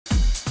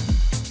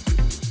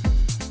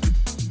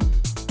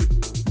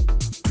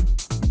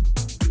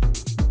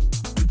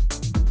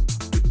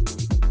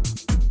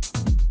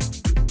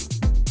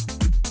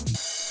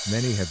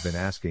Many have been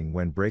asking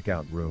when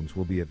breakout rooms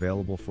will be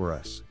available for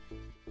us.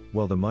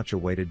 Well, the much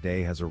awaited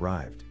day has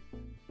arrived.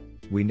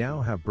 We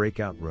now have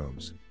breakout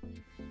rooms.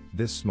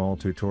 This small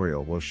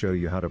tutorial will show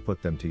you how to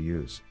put them to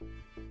use.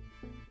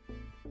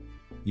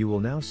 You will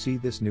now see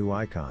this new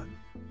icon.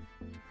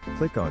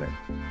 Click on it.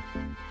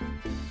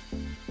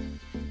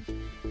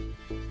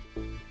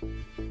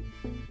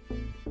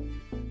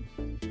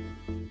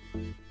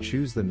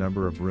 Choose the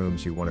number of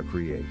rooms you want to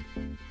create.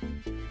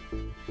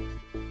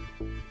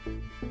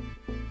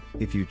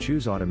 If you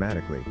choose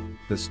automatically,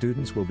 the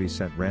students will be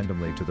sent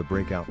randomly to the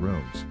breakout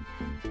rooms.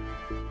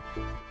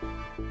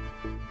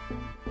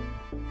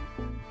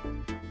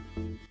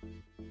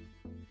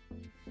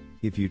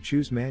 If you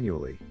choose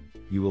manually,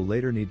 you will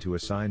later need to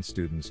assign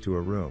students to a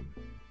room.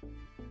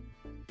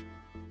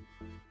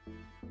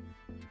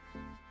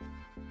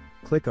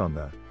 Click on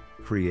the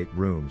Create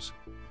Rooms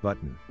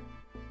button.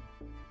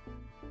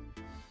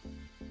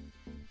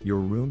 Your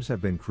rooms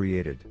have been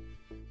created.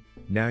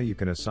 Now you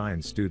can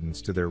assign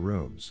students to their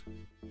rooms.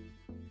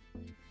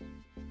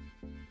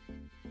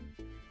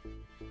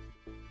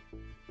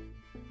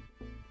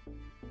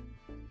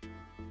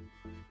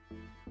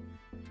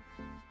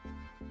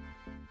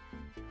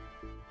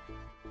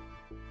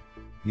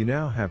 You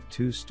now have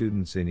 2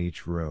 students in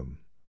each room.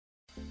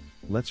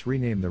 Let's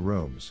rename the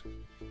rooms.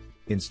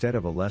 Instead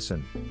of a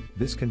lesson,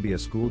 this can be a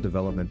school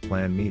development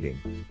plan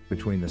meeting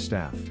between the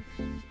staff.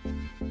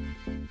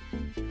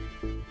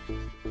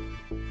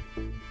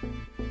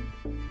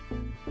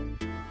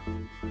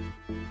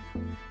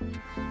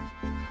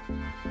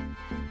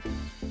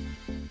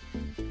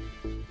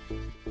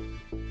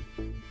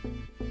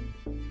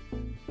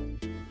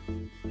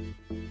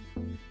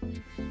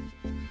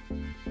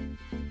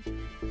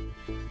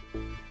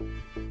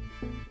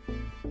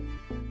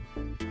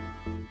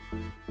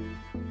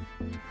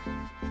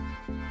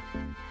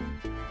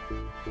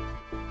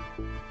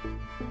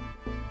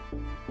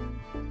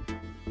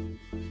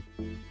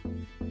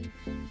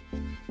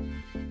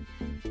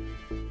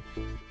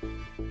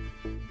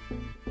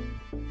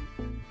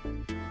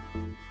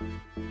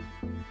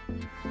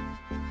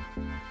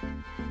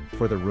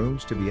 For the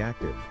rooms to be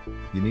active,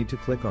 you need to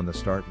click on the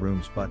Start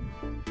Rooms button.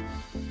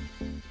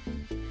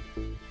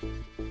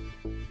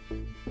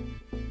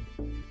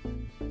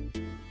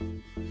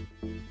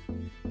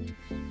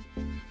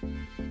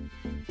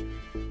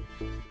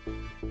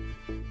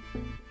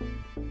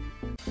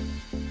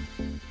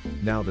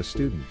 Now the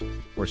student,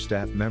 or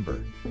staff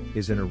member,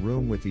 is in a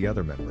room with the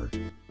other member.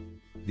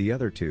 The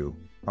other 2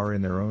 are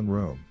in their own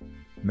room.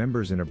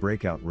 Members in a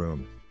breakout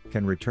room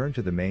can return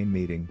to the main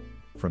meeting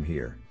from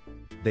here.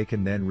 They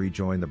can then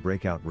rejoin the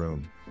breakout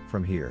room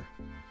from here.